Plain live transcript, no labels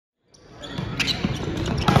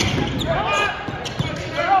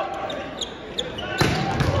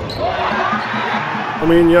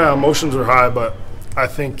mean, yeah, emotions were high, but I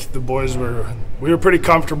think the boys we were pretty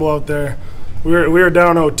comfortable out there. We were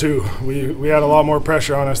down 0-2. We had a lot more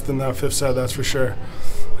pressure on us than that fifth set, that's for sure.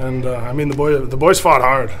 And I mean, the boys fought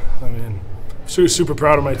hard. I mean, super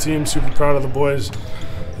proud of my team, super proud of the boys.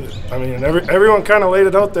 I mean, everyone kind of laid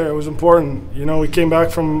it out there. It was important. You know, we came back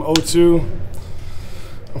from 0-2.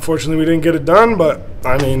 Unfortunately, we didn't get it done, but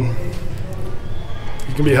I mean,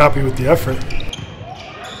 you can be happy with the effort.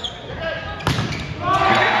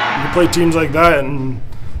 You play teams like that, and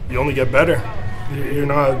you only get better. You're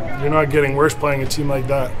not getting worse playing a team like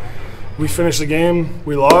that. We finished the game,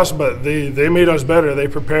 we lost, but they made us better. They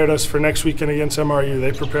prepared us for next weekend against MRU.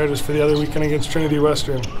 They prepared us for the other weekend against Trinity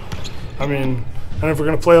Western. I mean, and if we're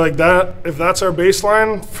going to play like that, if that's our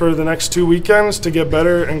baseline for the next 2 weekends to get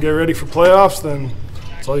better and get ready for playoffs, then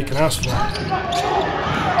that's all you can ask for.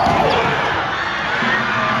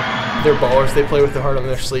 They're ballers. They play with their heart on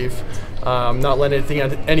their sleeve. Not letting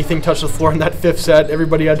anything touch the floor in that fifth set.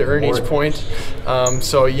 Everybody had to earn each point.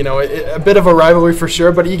 So, you know, a bit of a rivalry for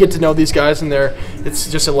sure, but you get to know these guys, and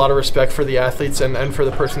it's just a lot of respect for the athletes and for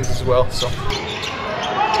the persons as well. So.